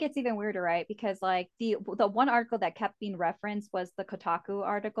 And then it gets even weirder, right? Because like the one article that kept being referenced was the Kotaku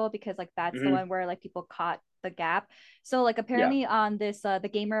article because like that's the Mm-hmm. one where like people caught the gap. So like Yeah. apparently on this the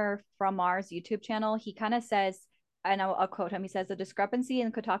Gamer from Mars YouTube channel, he kind of says, and I'll quote him. He says the discrepancy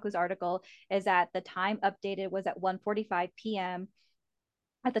in Kotaku's article is that the time updated was at 1:45 p.m.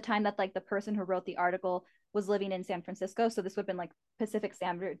 at the time that like the person who wrote the article was living in San Francisco. So this would have been like Pacific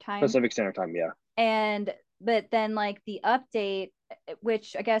Standard Time. Pacific Standard Time. Yeah. And but then like the update,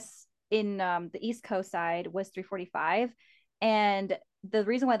 which I guess in the East Coast side was 3:45, and the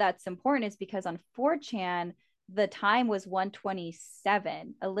reason why that's important is because on 4chan the time was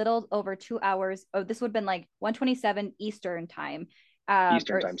 1:27, a little over 2 hours. Oh, this would have been like 1:27 Eastern time,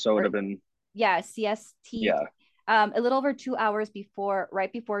 Eastern or Time. So it would or have been. yeah, CST, Yeah. a little over 2 hours before,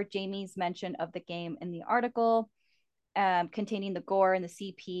 right before Jamie's mention of the game in the article, containing the gore and the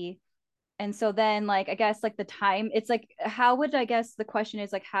CP. And so then, like, I guess, like the time, it's like, how would, I guess the question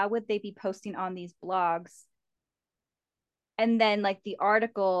is, like, how would they be posting on these blogs? And then, like, the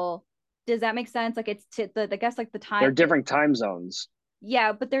article, does that make sense? Like, it's to the, I guess, like the They're time, different time zones.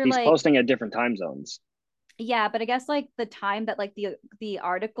 yeah, but they're He's like, posting at different time zones. yeah, but I guess like the time that like the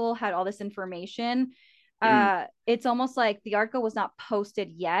article had all this information, Mm-hmm. it's almost like the article was not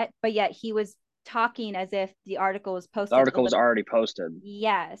posted yet, but yet he was talking as if the article was The posted a article was little, already posted.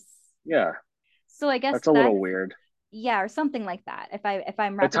 yes. Yeah. So I guess That's a that's, little weird. yeah, or something like that. If I'm The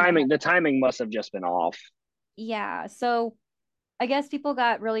wrapping my timing head the around. timing must have just been off. Yeah. So I guess people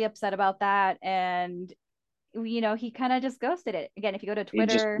got really upset about that, and he kind of just ghosted it. Again, if you go to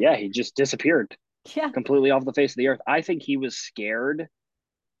Twitter, He just disappeared yeah. completely off the face of the earth. I think he was scared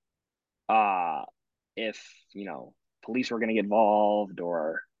uh if, police were going to get involved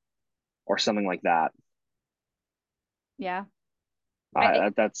or something like that. Yeah. I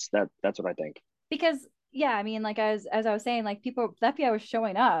That's what I think. because yeah, I mean, like as I was saying, like people, the FBI was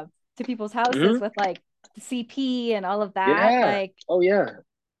showing up to people's houses Hmm. with like the CP and all of that. Yeah. Like, Oh yeah.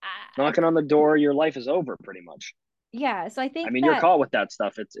 I, Knocking on the door, your life is over pretty much. yeah. So I I think mean, you're that caught with that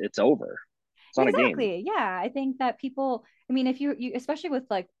stuff. It's over. It's not a game. exactly, yeah. I think that people, I mean, if you especially with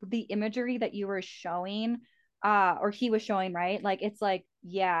like the imagery that you were showing, or he was showing, right? Like it's like,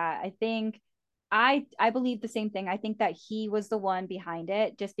 yeah, I think I believe the same thing. I think that he was the one behind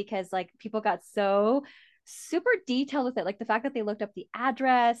it just because like people got so super detailed with it. Like the fact that they looked up the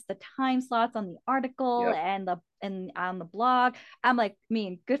address, the time slots on the article Yep. and on the blog. I'm like, I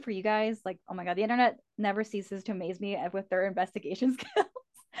mean, good for you guys. Like, oh my God, the internet never ceases to amaze me with their investigation skills.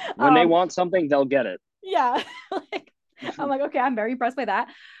 When they um, want something, they'll get it. yeah. Like I'm like, okay, I'm very impressed by that.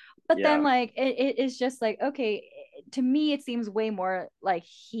 But then Yeah. like it is just like, okay, to me it seems way more like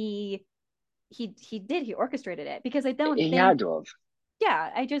he orchestrated it because I don't He think, had to have.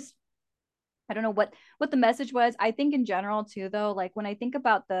 yeah, I don't know what the message was. I think in general too though, like when I think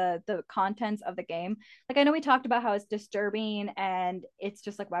about the contents of the game, like I know we talked about how it's disturbing and it's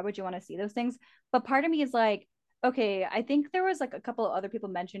just like why would you want to see those things? But part of me is like, okay, I think there was like a couple of other people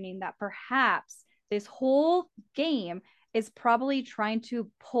mentioning that perhaps this whole game is probably trying to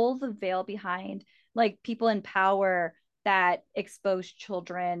pull the veil behind like people in power that expose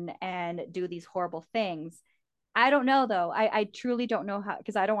children and do these horrible things. I don't know though. I truly don't know how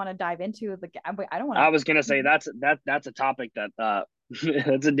because I don't want to dive into the. I don't want I was gonna say to. that's a topic that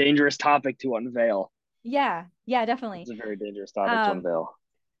that's a dangerous topic to unveil. Yeah, yeah, It's definitely. a very dangerous topic to Um, unveil.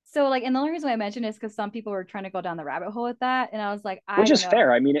 so like, and the only reason why I mentioned is because some people were trying to go down the rabbit hole with that, and I was like, I Which don't is know.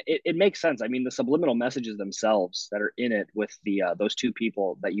 fair. I mean, it makes sense. I mean, the subliminal messages themselves that are in it with the those two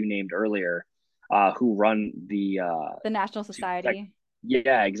people that you named earlier, who run the The National tech. Society.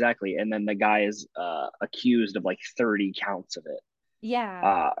 Yeah, exactly. And then the guy is accused of like 30 counts of it,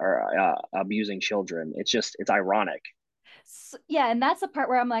 Yeah. or abusing children. It's ironic. Yeah, and that's the part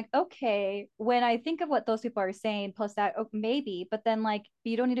where I'm like, okay, when I think of what those people are saying, plus that, oh, maybe, but then like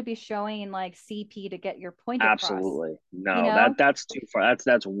you don't need to be showing like CP to get your point across, Absolutely. you No, know? that's too far.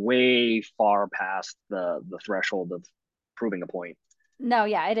 That's way far past the threshold of proving a point. No,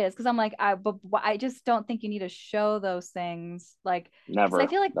 yeah, it is because I'm like, but I just don't think you need to show those things, like, because I Never.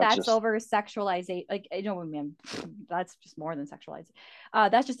 feel like That's that's just over sexualization. Like, I don't mean that's just more than sexualizing.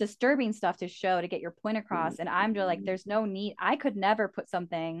 That's just disturbing stuff to show to get your point across. And I'm just like, there's no need. I could never put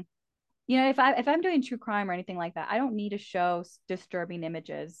something, if I'm doing true crime or anything like that, I don't need to show disturbing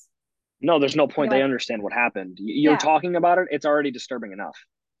images. no. There's no Like, point. They understand what happened. You're yeah, talking about it. It's already disturbing enough.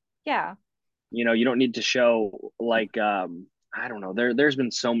 yeah. You don't need to show like I don't know. There's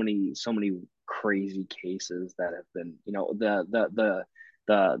been so many crazy cases that have been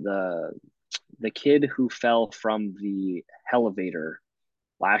the the kid who fell from the elevator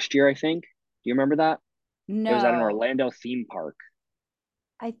last year, I think. Do you remember that? It was at an No, Orlando theme park.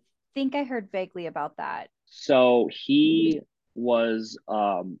 I think I heard vaguely about that. So he was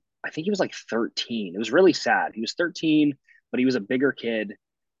I think he was like 13. It was really sad. He was 13, but he was a bigger kid.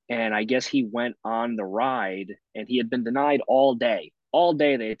 And I guess he went on the ride and he had been denied all day. All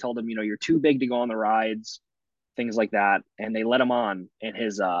day they told him, you're too big to go on the rides, things like that. And they let him on and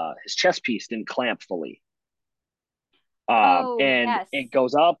his chest piece didn't clamp fully. Oh, And yes. it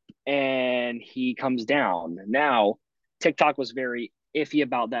goes up and he comes down. Now, TikTok was very iffy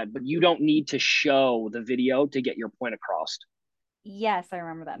about that, but you don't need to show the video to get your point across. Yes, I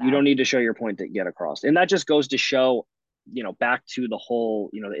remember that You now. don't need to show your point to get across. And that just goes to show, back to the whole,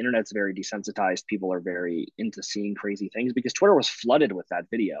 the internet's very desensitized. People are very into seeing crazy things because Twitter was flooded with that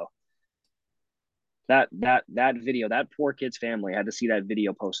video. That video, that poor kid's family had to see that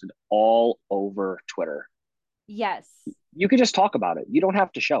video posted all over Twitter. Yes. You could just talk about it. You don't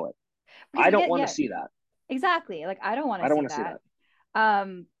have to show it. Because I you don't get, want to yeah, see that. exactly. Like, I don't want I to don't see want to see that. that.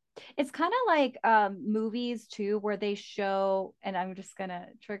 Um, it's kind of like movies too, where they show, and I'm just gonna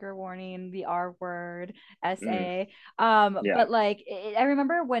trigger warning, the R word, Mm, SA. yeah. But like I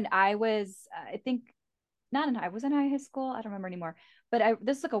remember when I was, I think not in high, was in high school. I don't remember anymore. But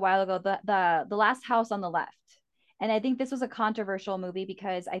this was like a while ago. The Last House on the Left, and I think this was a controversial movie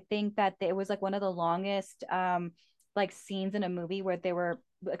because I think that it was like one of the longest like scenes in a movie where they were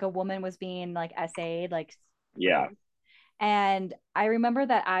like a woman was being like essayed, like Yeah. raped. And I remember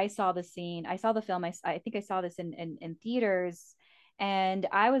that I saw the scene, I saw the film, I think I saw this in theaters. And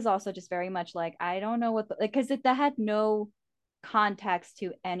I was also just very much like, I don't know what, because that had no context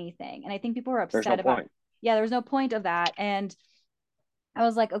to anything. And I think people were There's no upset about, point. yeah, there was no point of that. And I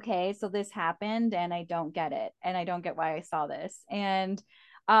was like, okay, so this happened and I don't get it. And I don't get why I saw this. And,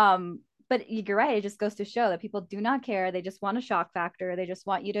 but you're right. It just goes to show that people do not care. They just want a shock factor. They just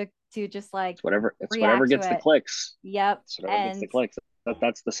want you to just like It's whatever react to gets the it. clicks. Yep. It's whatever gets the And clicks.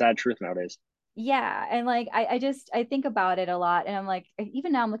 That's the sad truth nowadays. yeah, and like I think about it a lot, and I'm like,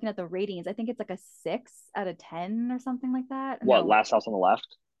 even now I'm looking at the ratings. I think it's like a 6 out of 10 or something like that. What, No, Last House on the Left?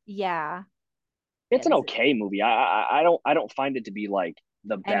 yeah, It's an is okay movie. I don't find it to be like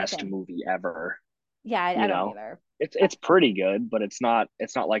the best anything. movie ever. Yeah, I You don't know, either. it's pretty good, but it's not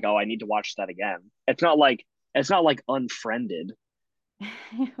like, oh, I need to watch that again. It's not like Unfriended.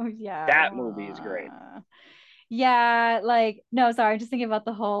 Yeah. That movie is great. Yeah, like no, sorry, I'm just thinking about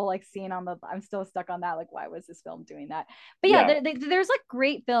the whole like scene on the. I'm still stuck on that. Like, why was this film doing that? But yeah, Yeah. there's like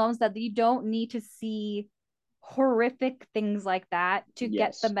great films that you don't need to see horrific things like that to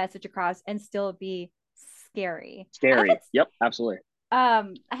get the Yes. message across and still be scary. Scary. Yep. Absolutely. I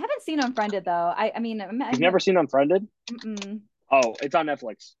haven't seen Unfriended though. I mean, You've never seen Unfriended? mm-mm. Oh, it's on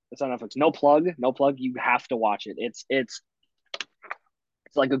Netflix. It's on Netflix. No plug. No plug. You have to watch it. It's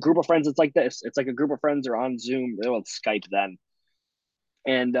like a group of friends. It's like this. It's like a group of friends are on Zoom. They will Skype then,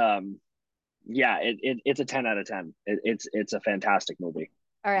 and yeah, it's a 10 out of 10. It's a fantastic movie.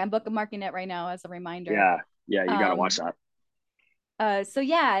 All right, I'm bookmarking it right now as a reminder. Yeah, yeah, you got to watch Um, that. so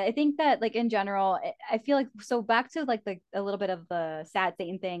yeah, I think that like in general, I feel like so back to like the a little bit of the sad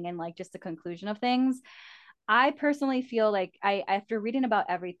Satan thing and like just the conclusion of things. I personally feel like I after reading about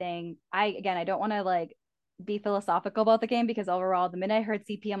everything, I don't want to like be philosophical about the game because overall, the minute I heard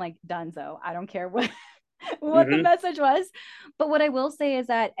CP, I'm like donezo. I don't care what what the Hmm. message was. But what I will say is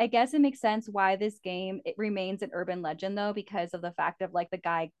that I guess it makes sense why this game it remains an urban legend though, because of the fact of like the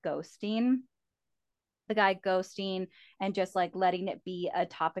guy ghosting and just like letting it be a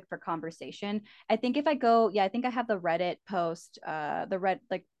topic for conversation. I think if I go, yeah, I think I have the Reddit post, the red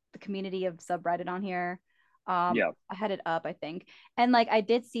like the community of subreddit on here. Yeah, I had it up, I think. And like I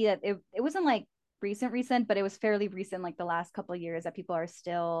did see that it wasn't like recent, but it was fairly recent, like the last couple of years that people are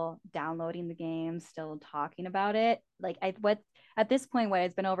still downloading the game, still talking about it. Like I what at this point, what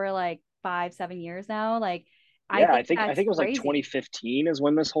it's been over like 5, 7 years now. Like I yeah. I think think I that's think it was like crazy. 2015 is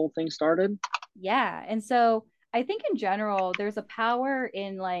when this whole thing started. Yeah. And so I think in general, there's a power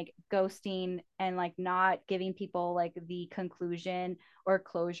in like ghosting and like not giving people like the conclusion or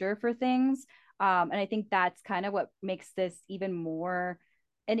closure for things. And I think that's kind of what makes this even more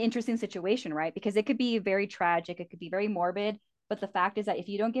an interesting situation, right? Because it could be very tragic, it could be very morbid, but the fact is that if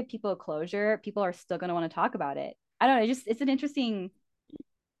you don't give people a closure, people are still going to want to talk about it. I don't know, just it's an interesting.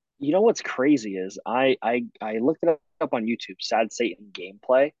 You know what's crazy is I looked it up on YouTube, Sad Satan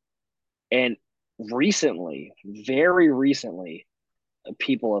gameplay, and recently, very recently,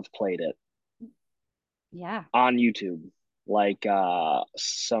 people have played it Yeah. on YouTube. Like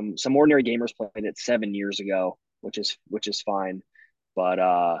some ordinary gamers played it 7 years ago, which is fine.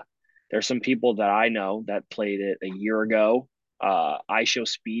 But there's some people that I know that played it a year ago. I Show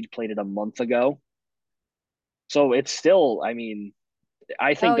Speed played it a month ago. So it's still, I mean,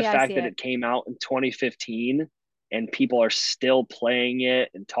 I Oh think the yeah, I see fact that it. it came out in 2015 and people are still playing it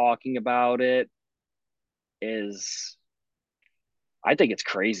and talking about it is, I think it's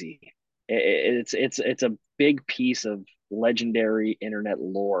crazy. It's a big piece of legendary internet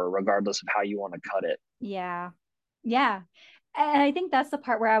lore, regardless of how you want to cut it. Yeah. Yeah. And I think that's the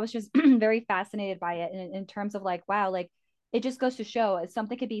part where I was just very fascinated by it in terms of like, wow, like it just goes to show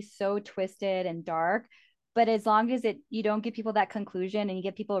something could be so twisted and dark, but as long as it you don't give people that conclusion and you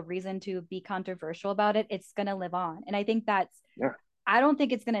give people a reason to be controversial about it, it's gonna live on. And I think that's Yeah, I don't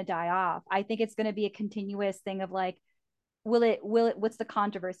think it's gonna die off. I think it's gonna be a continuous thing of like, will it what's the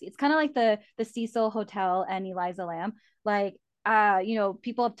controversy? It's kind of like the Cecil Hotel and Eliza Lamb. Like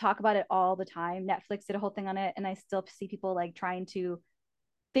people talk about it all the time. Netflix did a whole thing on it, and I still see people like trying to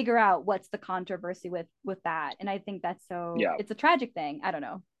figure out what's the controversy with that. And I think that's so yeah, it's a tragic thing. I don't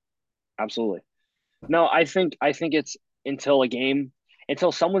know. absolutely. No, I think it's until a game,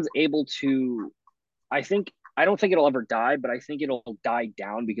 until someone's able to. I don't think it'll ever die, but I think it'll die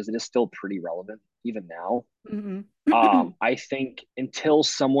down because it is still pretty relevant even now. Mm-hmm. I think until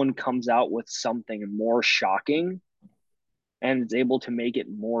someone comes out with something more shocking and is able to make it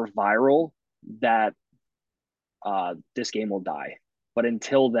more viral, that this game will die. But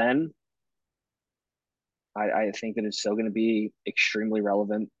until then, I think that it's still going to be extremely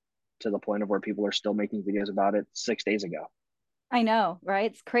relevant to the point of where people are still making videos about it 6 days ago. I know,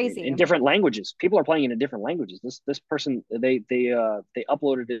 right? It's I mean, crazy. in different languages. People are playing it in different languages. This person they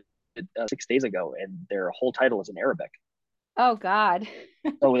uploaded it 6 days ago, and their whole title is in Arabic. Oh God.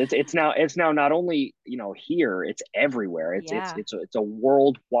 So it's now not only here, it's everywhere. Yeah. It's a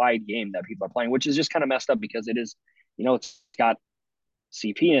worldwide game that people are playing, which is just kind of messed up because it is, it's got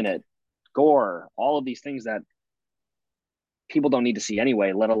CP in it, gore, all of these things that people don't need to see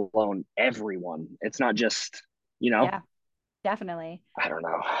anyway, let alone everyone. It's not just, you know, Yeah, definitely. I don't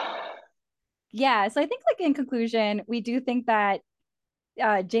know. Yeah. So I think like in conclusion, we do think that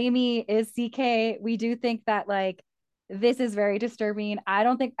Jamie is CK. We do think that like this is very disturbing. I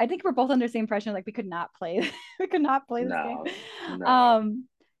think we're both under the same impression like we could not play we could not play this game. No, no. Um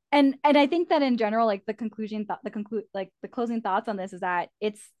and I think that in general like the conclusion thought the conclude like the closing thoughts on this is that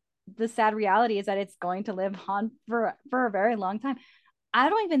it's the sad reality is that it's going to live on for a very long time. I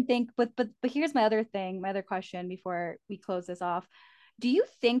don't even think, but here's my other thing, my other question before we close this off. Do you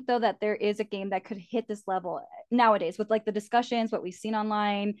think though that there is a game that could hit this level nowadays with like the discussions, what we've seen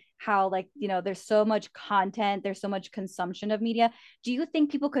online, how like, there's so much content, there's so much consumption of media. Do you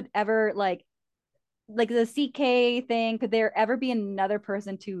think people could ever like the CK thing, could there ever be another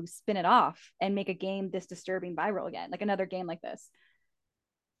person to spin it off and make a game this disturbing viral again? Like another game like this?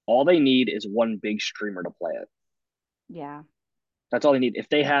 All they need is one big streamer to play it. Yeah. That's all they need. If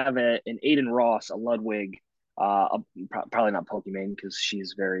they have an Aiden Ross, a Ludwig, probably not Pokimane because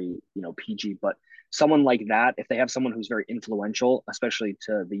she's very PG, but someone like that. If they have someone who's very influential, especially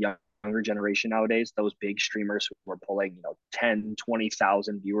to the younger generation nowadays, those big streamers who are pulling 10,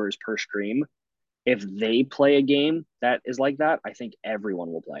 20,000 viewers per stream. If they play a game that is like that, I think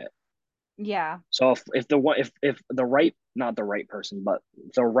everyone will play it. Yeah. So if the right, not the right person, but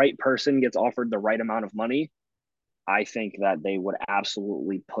the right person gets offered the right amount of money, I think that they would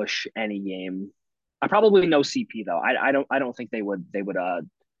absolutely push any game. I probably know CP though. I don't think they would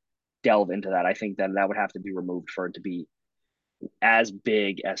delve into that. I think that that would have to be removed for it to be as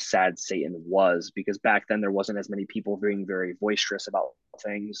big as Sad Satan was, because back then there wasn't as many people being very boisterous about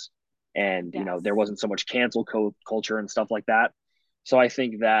things, and Yes. there wasn't so much culture and stuff like that. So I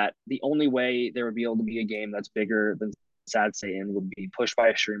think that the only way there would be able to be a game that's bigger than Sad Satan would be pushed by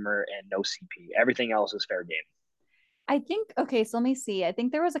a streamer and no CP. Everything else is fair game. I think okay, so let me see. I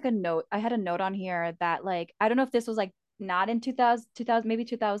think there was like a note. I had a note on here that like I don't know if this was like not in 2000, maybe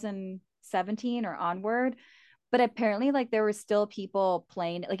 2017 or onward, but apparently like there were still people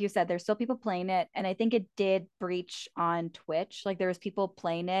playing it. Like you said, there's still people playing it. And I think it did breach on Twitch. Like there was people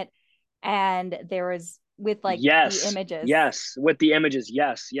playing it and there was with like the Yes, images. yes, with the images.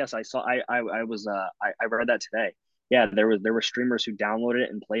 Yes, yes, I saw. I was I read that today. Yeah, there were streamers who downloaded it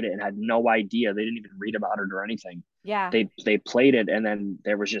and played it and had no idea. They didn't even read about it or anything. Yeah. They played it and then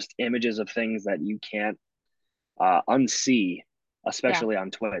there was just images of things that you can't unsee, Yeah. especially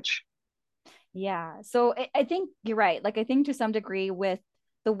on Twitch. Yeah. So I think you're right. Like I think to some degree with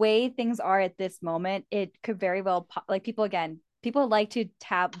the way things are at this moment, it could very well like people again, people like to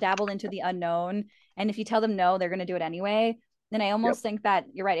dabble into the unknown. And if you tell them no, they're going to do it anyway. Then I Yep. almost think that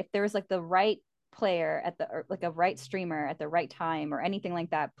you're right. If there was like the right player at the or like a right streamer at the right time or anything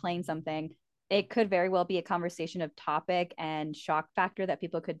like that playing something, it could very well be a conversation of topic and shock factor that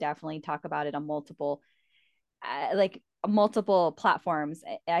people could definitely talk about it on multiple platforms.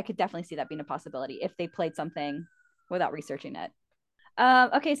 I could definitely see that being a possibility if they played something without researching it.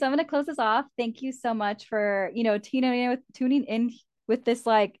 Okay, so I'm gonna close this off. Thank you so much for tuning in with this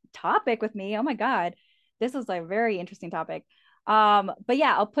like topic with me. Oh my god, this was a very interesting topic. But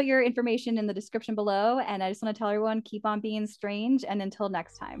yeah, I'll put your information in the description below, and I just want to tell everyone keep on being strange, and until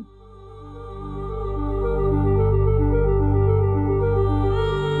next time.